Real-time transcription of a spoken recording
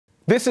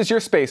This is your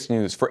space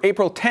news for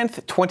April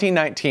 10th,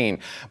 2019.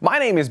 My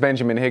name is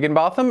Benjamin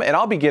Higginbotham, and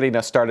I'll be getting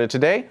us started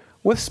today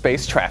with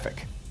space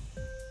traffic.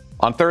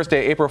 On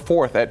Thursday, April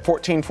 4th at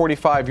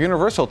 14:45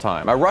 Universal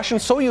Time, a Russian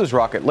Soyuz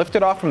rocket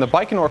lifted off from the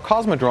Baikonur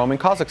Cosmodrome in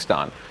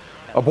Kazakhstan.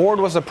 Aboard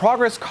was a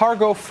Progress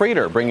cargo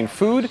freighter bringing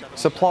food,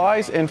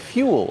 supplies, and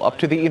fuel up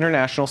to the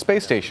International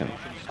Space Station.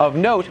 Of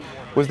note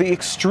was the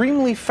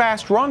extremely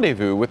fast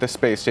rendezvous with the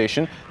space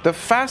station, the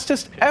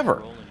fastest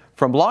ever.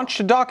 From launch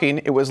to docking,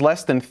 it was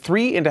less than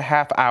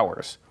 3.5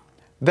 hours.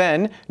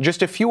 Then,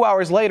 just a few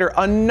hours later,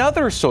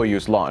 another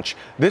Soyuz launch.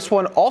 This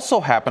one also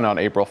happened on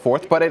April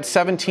 4th, but at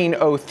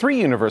 17:03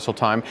 Universal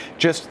Time,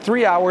 just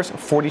 3 hours,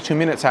 42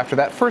 minutes after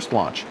that first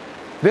launch.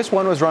 This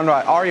one was run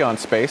by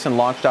Arianespace and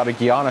launched out of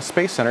Guiana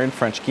Space Center in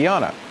French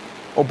Guiana.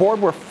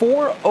 Aboard were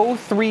 4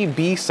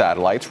 O3B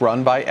satellites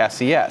run by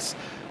SES.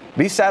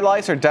 These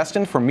satellites are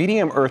destined for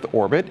medium Earth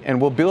orbit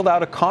and will build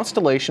out a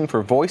constellation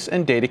for voice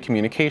and data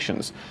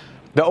communications.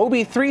 The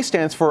OB3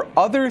 stands for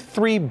Other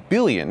 3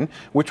 Billion,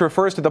 which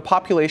refers to the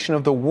population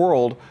of the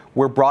world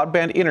where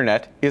broadband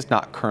internet is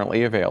not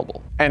currently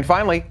available. And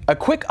finally, a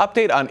quick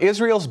update on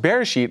Israel's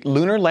Bereshit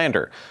lunar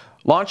lander.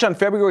 Launched on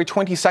February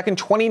 22,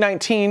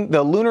 2019,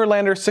 the lunar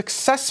lander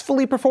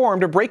successfully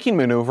performed a braking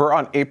maneuver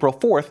on April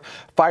 4th,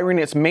 firing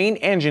its main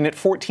engine at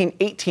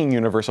 14:18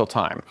 Universal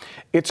Time.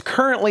 It's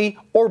currently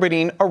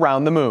orbiting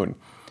around the moon.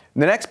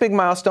 The next big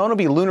milestone will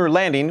be lunar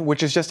landing,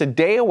 which is just a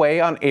day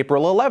away on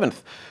April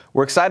 11th.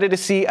 We're excited to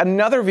see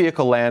another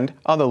vehicle land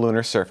on the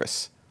lunar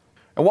surface.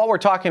 And while we're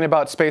talking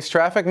about space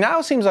traffic, now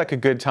seems like a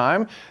good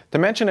time to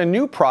mention a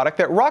new product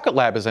that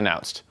RocketLab has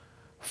announced,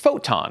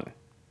 Photon.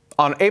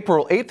 On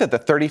April 8th at the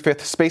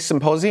 35th Space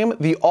Symposium,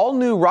 the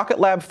all-new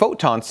RocketLab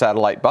Photon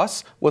satellite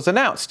bus was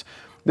announced.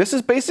 This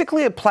is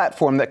basically a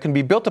platform that can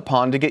be built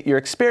upon to get your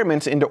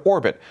experiments into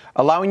orbit,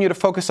 allowing you to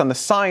focus on the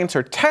science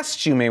or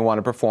tests you may want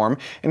to perform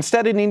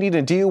instead of needing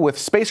to deal with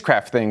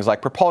spacecraft things like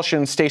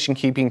propulsion, station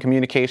keeping,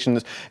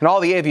 communications, and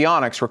all the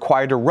avionics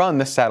required to run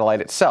the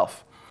satellite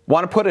itself.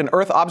 Want to put an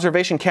Earth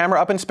observation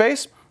camera up in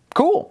space?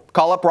 Cool.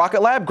 Call up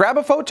RocketLab, grab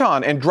a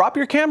Photon, and drop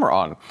your camera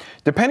on.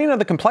 Depending on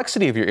the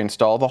complexity of your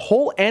install, the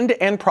whole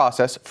end-to-end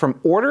process from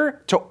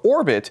order to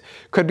orbit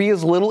could be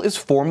as little as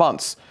 4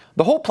 months.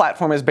 The whole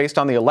platform is based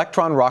on the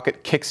Electron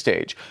rocket kick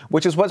stage,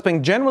 which is what's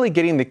been generally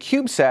getting the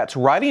CubeSats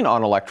riding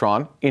on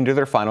Electron into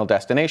their final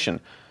destination.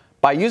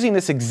 By using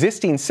this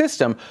existing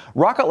system,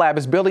 RocketLab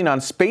is building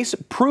on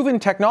space-proven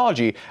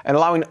technology and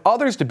allowing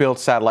others to build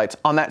satellites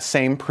on that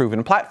same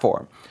proven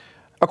platform.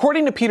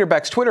 According to Peter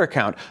Beck's Twitter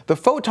account, the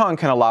Photon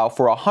can allow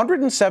for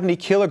 170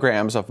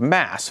 kilograms of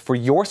mass for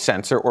your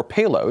sensor or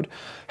payload,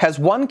 has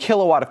 1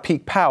 kilowatt of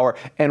peak power,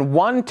 and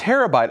 1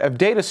 terabyte of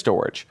data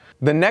storage.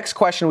 The next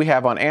question we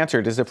have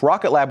unanswered is if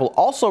RocketLab will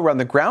also run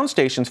the ground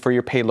stations for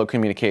your payload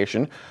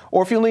communication,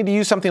 or if you'll need to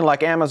use something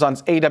like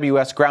Amazon's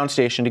AWS ground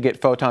station to get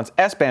Photon's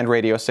S-band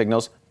radio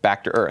signals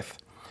back to Earth.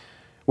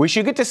 We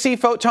should get to see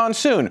Photon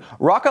soon.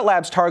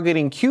 RocketLab's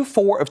targeting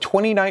Q4 of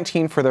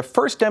 2019 for their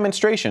first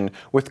demonstration,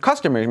 with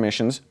customer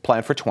missions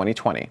planned for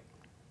 2020.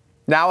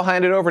 Now I'll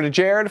hand it over to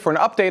Jared for an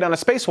update on a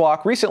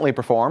spacewalk recently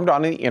performed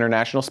on the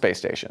International Space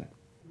Station.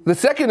 The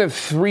second of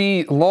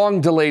 3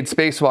 long-delayed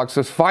spacewalks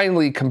was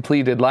finally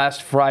completed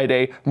last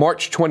Friday,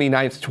 March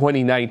 29,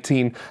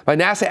 2019, by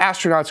NASA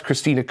astronauts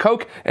Christina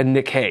Koch and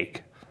Nick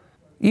Hague.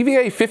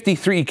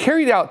 EVA-53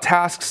 carried out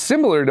tasks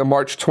similar to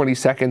March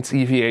 22nd's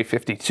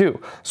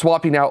EVA-52,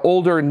 swapping out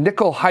older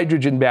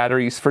nickel-hydrogen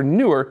batteries for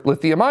newer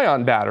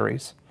lithium-ion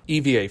batteries.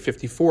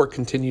 EVA-54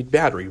 continued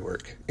battery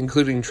work,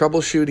 including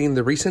troubleshooting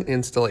the recent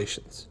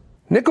installations.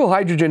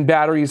 Nickel-hydrogen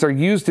batteries are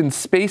used in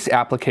space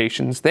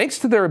applications thanks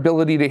to their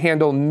ability to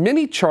handle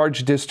many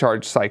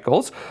charge-discharge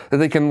cycles, that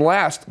they can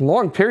last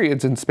long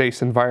periods in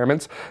space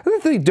environments, and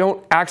that they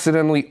don't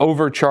accidentally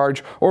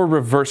overcharge or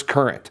reverse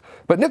current.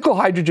 But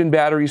nickel-hydrogen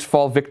batteries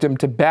fall victim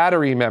to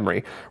battery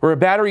memory, where a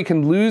battery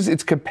can lose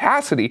its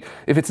capacity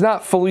if it's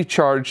not fully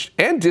charged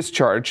and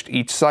discharged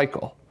each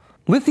cycle.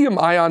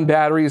 Lithium-ion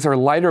batteries are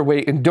lighter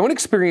weight and don't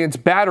experience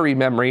battery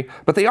memory,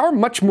 but they are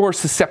much more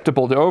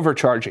susceptible to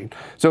overcharging,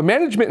 so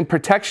management and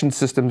protection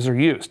systems are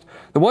used.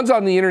 The ones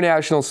on the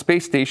International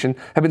Space Station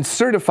have been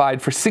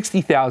certified for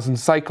 60,000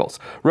 cycles,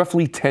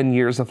 roughly 10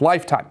 years of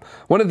lifetime.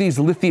 One of these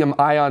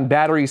lithium-ion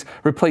batteries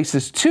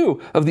replaces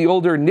 2 of the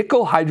older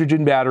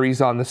nickel-hydrogen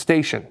batteries on the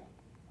station.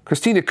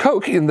 Christina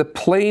Koch in the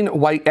plain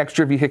white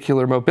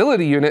extravehicular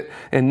mobility unit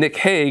and Nick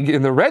Hague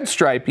in the red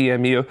stripe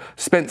EMU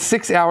spent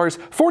 6 hours,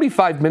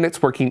 45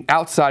 minutes working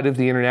outside of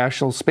the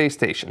International Space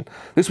Station.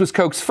 This was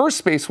Koch's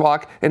first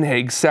spacewalk and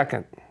Hague's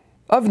second.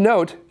 Of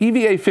note,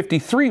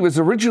 EVA-53 was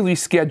originally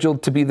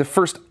scheduled to be the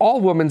first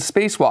all-woman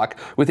spacewalk,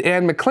 with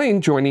Anne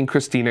McClain joining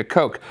Christina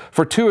Koch,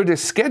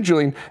 fortuitous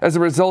scheduling as a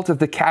result of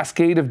the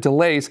cascade of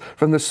delays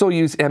from the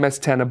Soyuz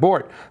MS-10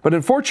 abort. But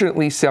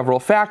unfortunately,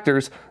 several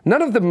factors,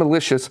 none of them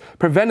malicious,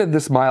 prevented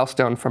this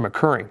milestone from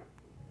occurring.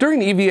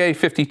 During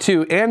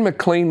EVA-52, Anne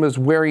McClain was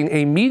wearing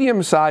a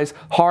medium-sized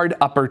hard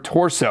upper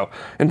torso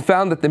and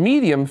found that the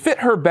medium fit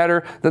her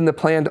better than the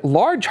planned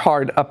large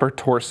hard upper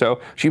torso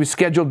she was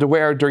scheduled to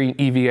wear during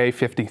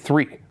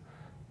EVA-53.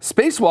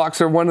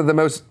 Spacewalks are one of the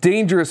most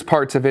dangerous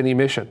parts of any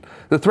mission.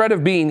 The threat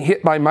of being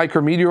hit by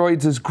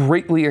micrometeoroids is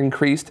greatly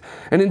increased,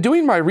 and in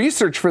doing my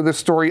research for this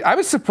story, I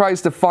was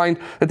surprised to find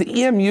that the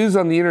EMUs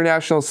on the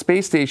International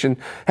Space Station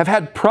have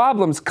had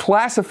problems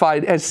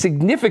classified as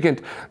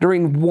significant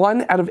during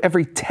 1 out of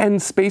every 10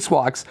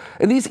 spacewalks,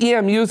 and these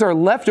EMUs are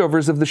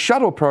leftovers of the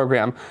shuttle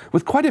program,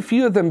 with quite a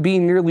few of them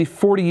being nearly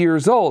 40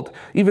 years old,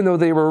 even though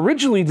they were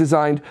originally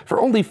designed for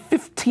only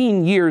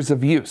 15 years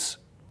of use.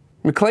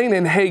 McClain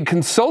and Haig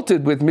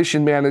consulted with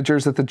mission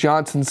managers at the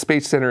Johnson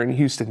Space Center in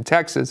Houston,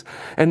 Texas,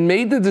 and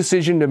made the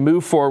decision to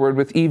move forward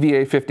with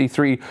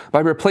EVA-53 by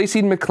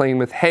replacing McClain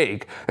with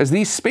Haig, as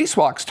these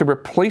spacewalks to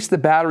replace the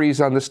batteries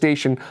on the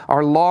station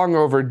are long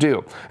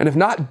overdue, and if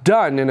not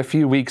done in a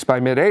few weeks by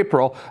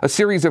mid-April, a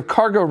series of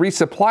cargo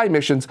resupply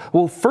missions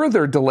will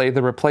further delay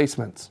the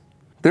replacements.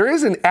 There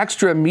is an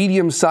extra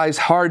medium-sized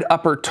hard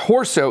upper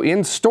torso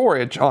in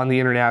storage on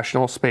the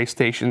International Space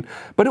Station,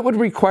 but it would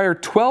require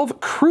 12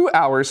 crew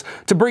hours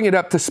to bring it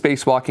up to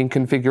spacewalking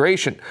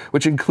configuration,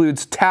 which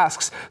includes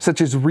tasks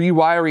such as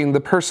rewiring the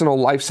personal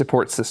life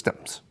support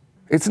systems.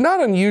 It's not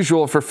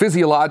unusual for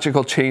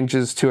physiological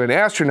changes to an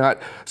astronaut,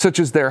 such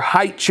as their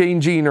height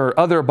changing or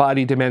other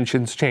body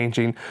dimensions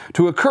changing,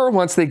 to occur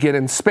once they get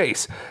in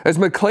space, as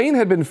McClain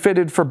had been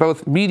fitted for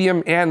both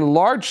medium and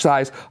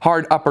large-size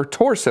hard upper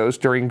torsos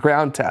during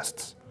ground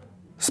tests.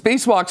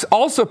 Spacewalks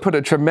also put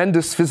a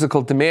tremendous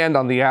physical demand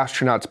on the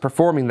astronauts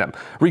performing them,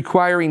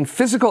 requiring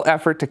physical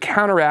effort to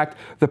counteract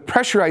the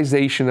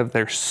pressurization of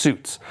their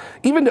suits,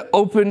 even to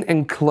open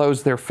and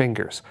close their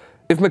fingers.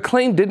 If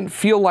McClain didn't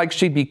feel like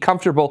she'd be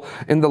comfortable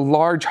in the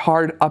large,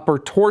 hard upper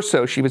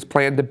torso she was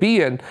planned to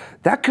be in,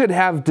 that could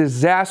have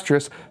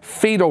disastrous,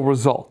 fatal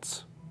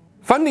results.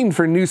 Funding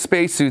for new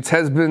spacesuits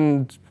has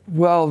been,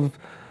 well,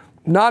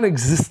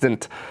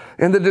 non-existent,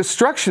 and the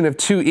destruction of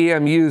 2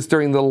 EMUs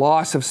during the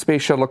loss of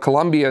Space Shuttle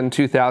Columbia in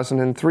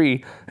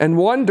 2003, and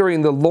one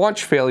during the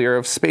launch failure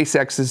of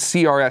SpaceX's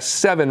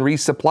CRS-7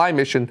 resupply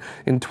mission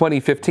in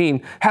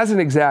 2015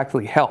 hasn't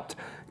exactly helped.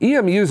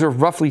 EMUs are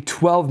roughly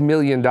 $12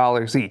 million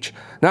each,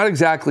 not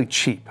exactly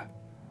cheap.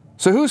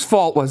 So whose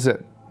fault was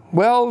it?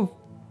 Well,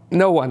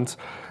 no one's.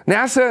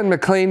 NASA and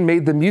McClain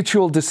made the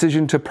mutual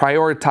decision to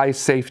prioritize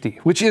safety,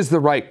 which is the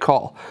right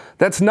call.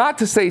 That's not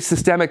to say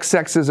systemic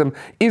sexism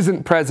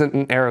isn't present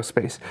in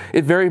aerospace.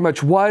 It very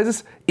much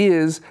was,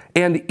 is,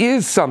 and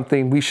is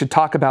something we should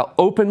talk about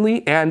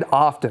openly and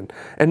often.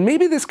 And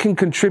maybe this can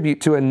contribute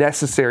to a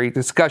necessary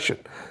discussion.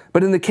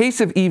 But in the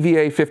case of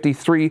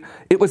EVA-53,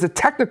 it was a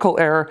technical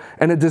error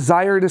and a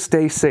desire to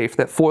stay safe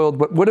that foiled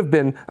what would have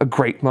been a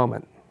great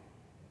moment.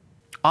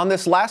 On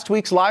this last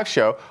week's live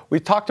show, we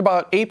talked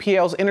about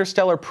APL's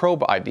interstellar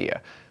probe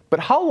idea.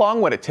 But how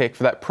long would it take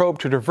for that probe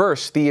to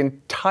traverse the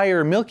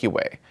entire Milky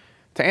Way?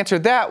 To answer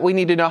that, we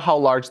need to know how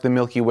large the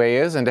Milky Way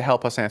is, and to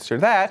help us answer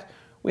that,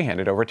 we hand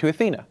it over to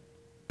Athena.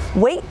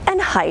 Weight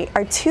and height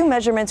are 2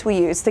 measurements we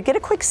use to get a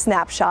quick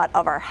snapshot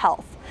of our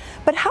health.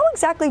 But how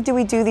exactly do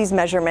we do these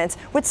measurements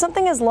with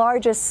something as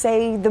large as,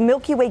 say, the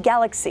Milky Way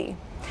galaxy?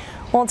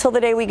 Well, until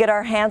the day we get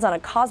our hands on a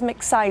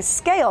cosmic-sized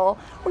scale,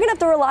 we're going to have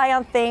to rely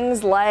on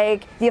things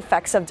like the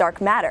effects of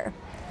dark matter,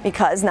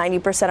 because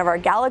 90% of our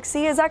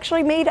galaxy is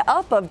actually made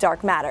up of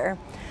dark matter.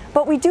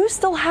 But we do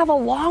still have a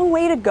long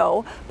way to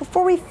go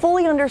before we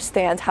fully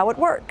understand how it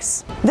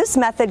works. This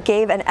method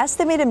gave an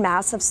estimated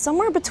mass of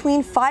somewhere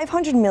between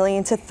 500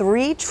 million to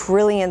 3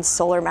 trillion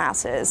solar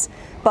masses.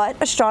 But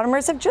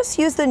astronomers have just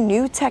used a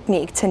new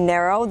technique to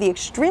narrow the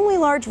extremely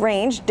large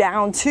range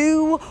down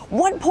to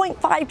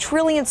 1.5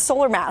 trillion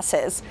solar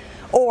masses,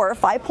 or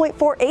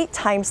 5.48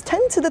 times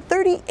 10 to the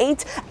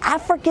 38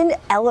 African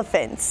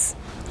elephants.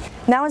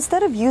 Now,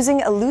 instead of using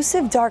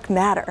elusive dark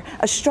matter,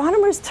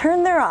 astronomers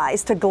turn their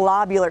eyes to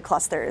globular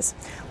clusters,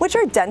 which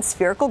are dense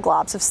spherical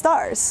globs of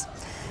stars.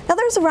 Now,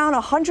 there's around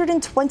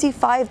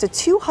 125 to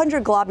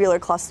 200 globular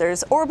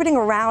clusters orbiting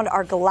around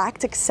our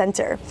galactic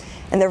center,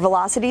 and their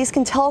velocities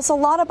can tell us a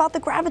lot about the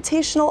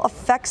gravitational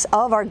effects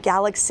of our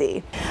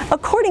galaxy.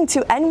 According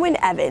to Edwin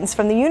Evans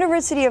from the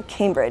University of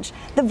Cambridge,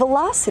 the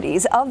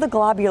velocities of the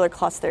globular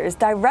clusters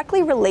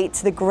directly relate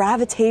to the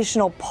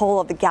gravitational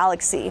pull of the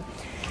galaxy.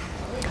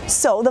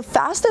 So the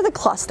faster the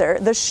cluster,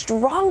 the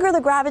stronger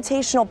the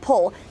gravitational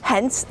pull,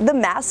 hence the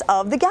mass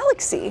of the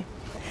galaxy.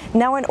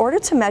 Now, in order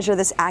to measure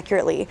this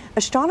accurately,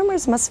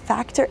 astronomers must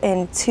factor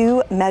in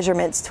 2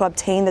 measurements to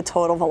obtain the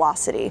total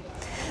velocity.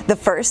 The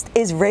first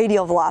is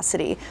radial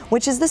velocity,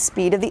 which is the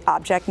speed of the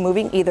object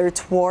moving either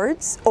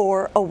towards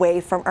or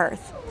away from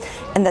Earth.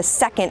 And the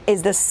second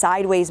is the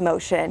sideways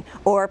motion,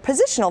 or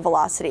positional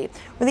velocity,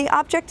 where the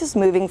object is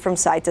moving from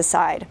side to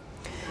side.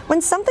 When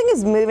something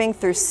is moving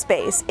through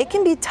space, it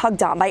can be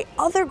tugged on by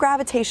other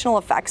gravitational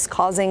effects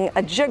causing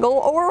a jiggle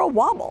or a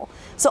wobble.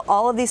 So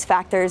all of these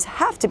factors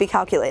have to be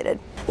calculated.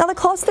 Now, the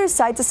cluster's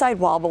side-to-side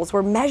wobbles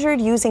were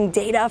measured using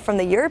data from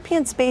the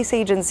European Space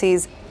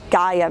Agency's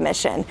Gaia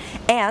mission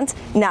and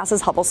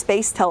NASA's Hubble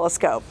Space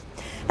Telescope.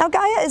 Now,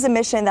 Gaia is a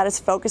mission that is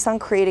focused on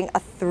creating a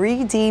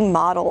 3D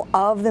model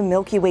of the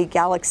Milky Way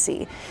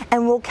galaxy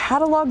and will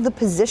catalog the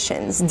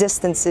positions,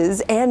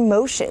 distances, and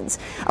motions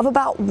of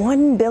about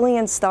 1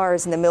 billion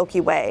stars in the Milky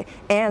Way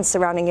and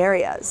surrounding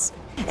areas.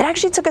 It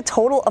actually took a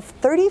total of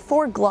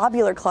 34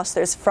 globular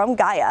clusters from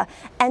Gaia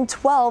and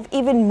 12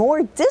 even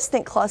more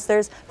distant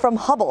clusters from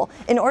Hubble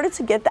in order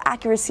to get the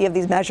accuracy of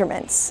these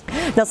measurements.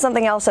 Now,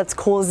 something else that's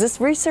cool is this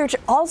research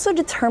also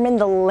determined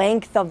the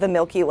length of the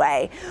Milky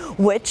Way,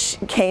 which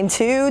came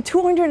to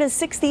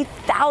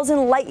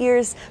 260,000 light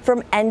years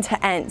from end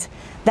to end.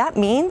 That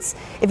means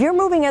if you're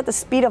moving at the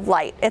speed of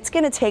light, it's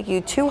going to take you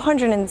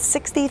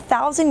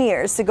 260,000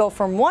 years to go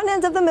from one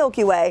end of the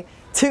Milky Way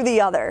to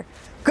the other.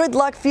 Good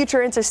luck,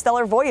 future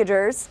interstellar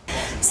voyagers.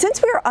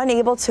 Since we are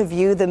unable to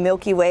view the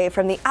Milky Way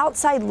from the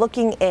outside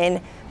looking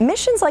in,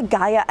 missions like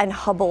Gaia and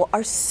Hubble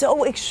are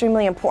so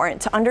extremely important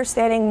to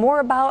understanding more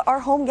about our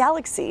home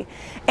galaxy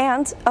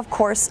and, of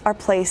course, our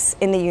place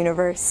in the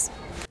universe.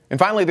 And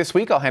finally this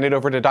week, I'll hand it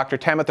over to Dr.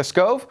 Tamitha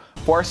Skov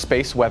for our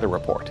space weather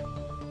report.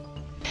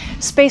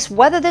 Space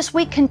weather this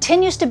week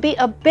continues to be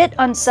a bit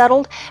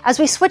unsettled. As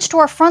we switch to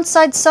our front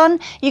side sun,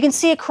 you can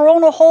see a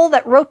coronal hole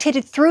that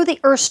rotated through the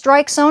Earth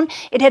strike zone.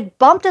 It had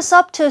bumped us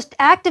up to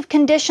active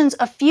conditions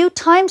a few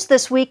times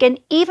this week and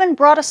even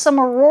brought us some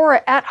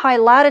aurora at high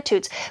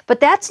latitudes.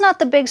 But that's not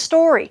the big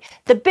story.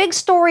 The big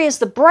story is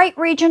the bright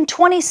region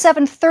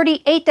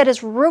 2738 that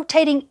is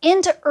rotating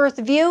into Earth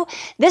view.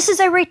 This is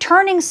a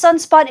returning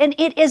sunspot and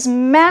it is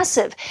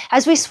massive.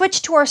 As we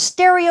switch to our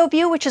stereo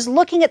view, which is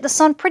looking at the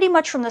sun pretty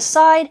much from the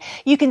side,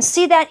 you can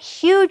see that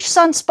huge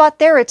sunspot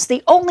there. It's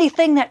the only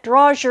thing that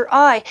draws your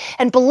eye.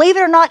 And believe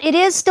it or not, it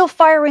is still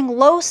firing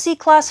low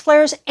C-class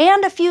flares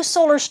and a few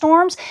solar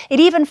storms. It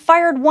even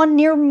fired one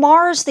near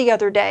Mars the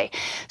other day.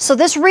 So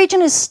this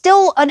region is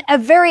still a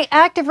very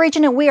active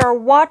region, and we are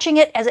watching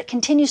it as it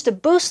continues to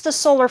boost the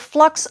solar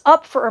flux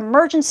up for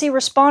emergency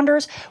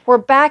responders. We're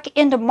back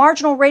into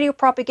marginal radio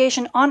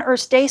propagation on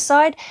Earth's day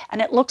side,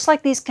 and it looks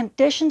like these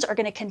conditions are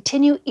going to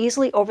continue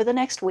easily over the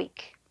next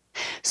week.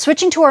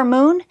 Switching to our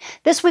moon,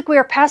 this week we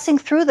are passing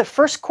through the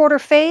first quarter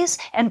phase,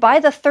 and by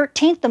the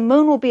 13th the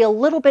moon will be a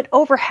little bit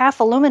over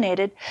half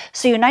illuminated.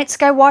 So you night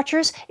sky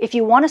watchers, if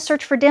you want to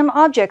search for dim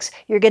objects,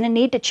 you're going to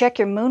need to check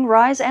your moon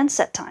rise and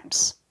set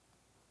times.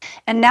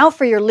 And now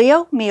for your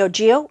Leo, Meo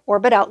Geo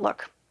orbit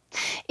outlook.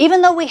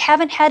 Even though we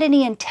haven't had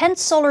any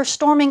intense solar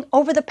storming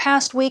over the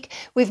past week,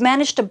 we've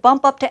managed to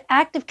bump up to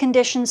active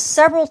conditions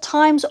several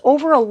times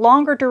over a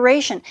longer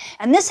duration,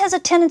 and this has a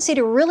tendency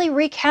to really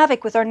wreak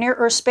havoc with our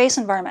near-Earth space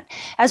environment.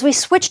 As we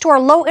switch to our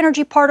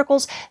low-energy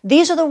particles,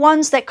 these are the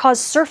ones that cause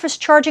surface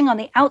charging on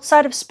the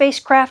outside of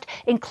spacecraft,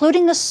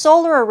 including the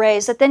solar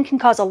arrays that then can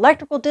cause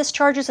electrical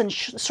discharges and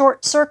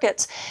short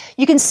circuits.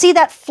 You can see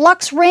that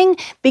flux ring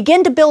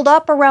begin to build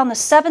up around the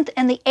 7th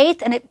and the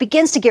 8th, and it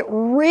begins to get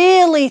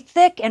really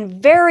thick and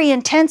very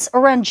intense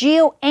around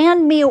GEO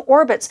and MEO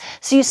orbits.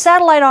 So you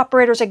satellite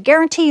operators, I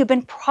guarantee you've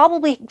been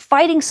probably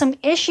fighting some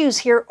issues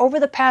here over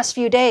the past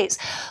few days.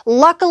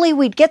 Luckily,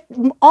 we get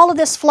all of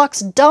this flux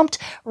dumped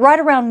right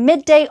around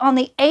midday on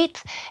the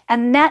 8th,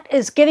 and that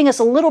is giving us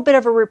a little bit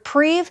of a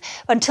reprieve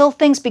until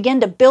things begin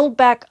to build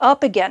back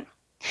up again.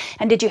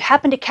 And did you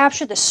happen to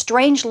capture the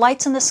strange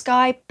lights in the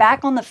sky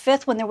back on the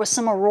 5th when there was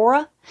some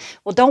aurora?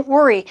 Well, don't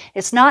worry,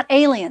 it's not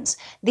aliens.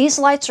 These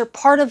lights are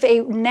part of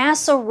a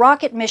NASA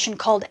rocket mission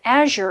called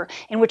Azure,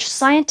 in which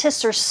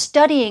scientists are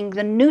studying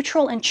the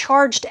neutral and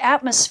charged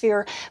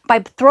atmosphere by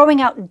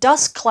throwing out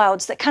dust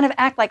clouds that kind of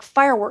act like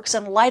fireworks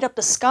and light up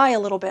the sky a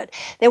little bit.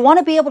 They want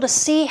to be able to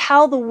see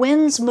how the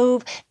winds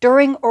move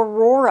during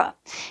aurora.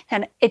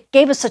 And it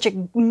gave us such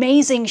an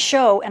amazing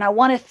show, and I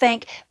want to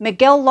thank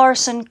Miguel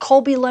Larson,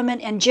 Colby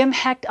Lemon, and Jim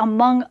Hecht,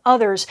 among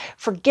others,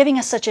 for giving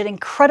us such an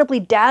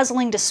incredibly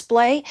dazzling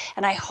display,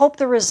 and I hope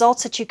the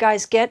results that you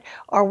guys get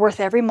are worth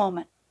every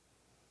moment.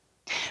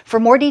 For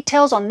more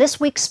details on this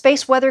week's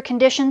space weather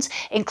conditions,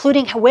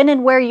 including when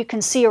and where you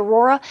can see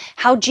aurora,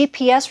 how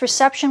GPS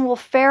reception will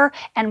fare,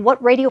 and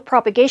what radio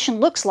propagation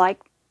looks like,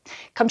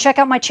 come check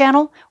out my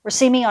channel or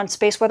see me on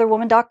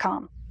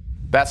spaceweatherwoman.com.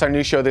 That's our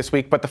new show this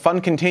week, but the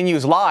fun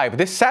continues live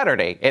this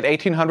Saturday at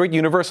 1800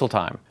 Universal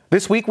Time.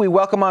 This week we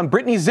welcome on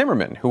Brittany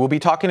Zimmerman, who will be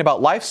talking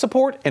about life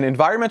support and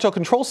environmental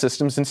control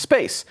systems in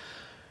space.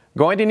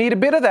 Going to need a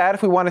bit of that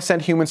if we want to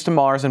send humans to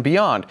Mars and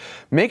beyond.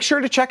 Make sure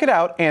to check it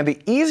out, and the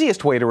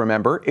easiest way to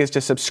remember is to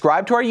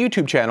subscribe to our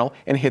YouTube channel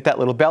and hit that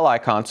little bell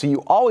icon so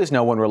you always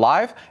know when we're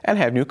live and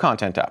have new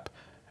content up.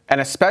 And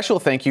a special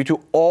thank you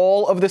to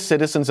all of the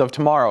citizens of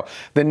tomorrow.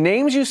 The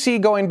names you see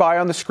going by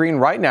on the screen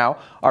right now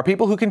are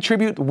people who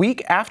contribute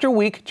week after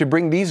week to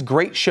bring these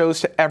great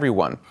shows to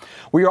everyone.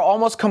 We are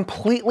almost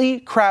completely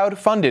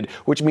crowd-funded,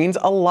 which means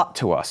a lot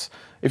to us.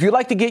 If you'd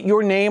like to get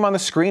your name on the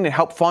screen and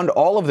help fund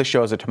all of the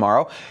shows at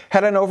Tomorrow,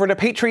 head on over to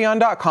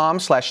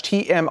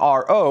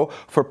patreon.com/TMRO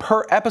for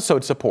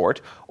per-episode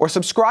support or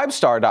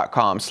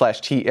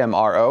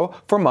subscribestar.com/TMRO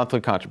for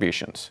monthly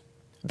contributions.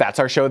 That's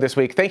our show this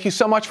week. Thank you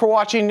so much for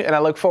watching, and I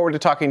look forward to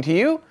talking to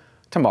you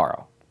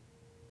tomorrow.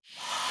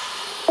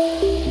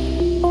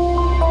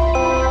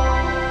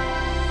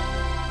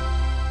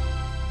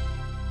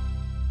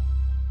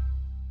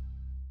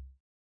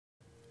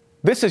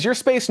 This is your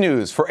space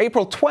news for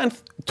April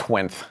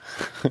 20th.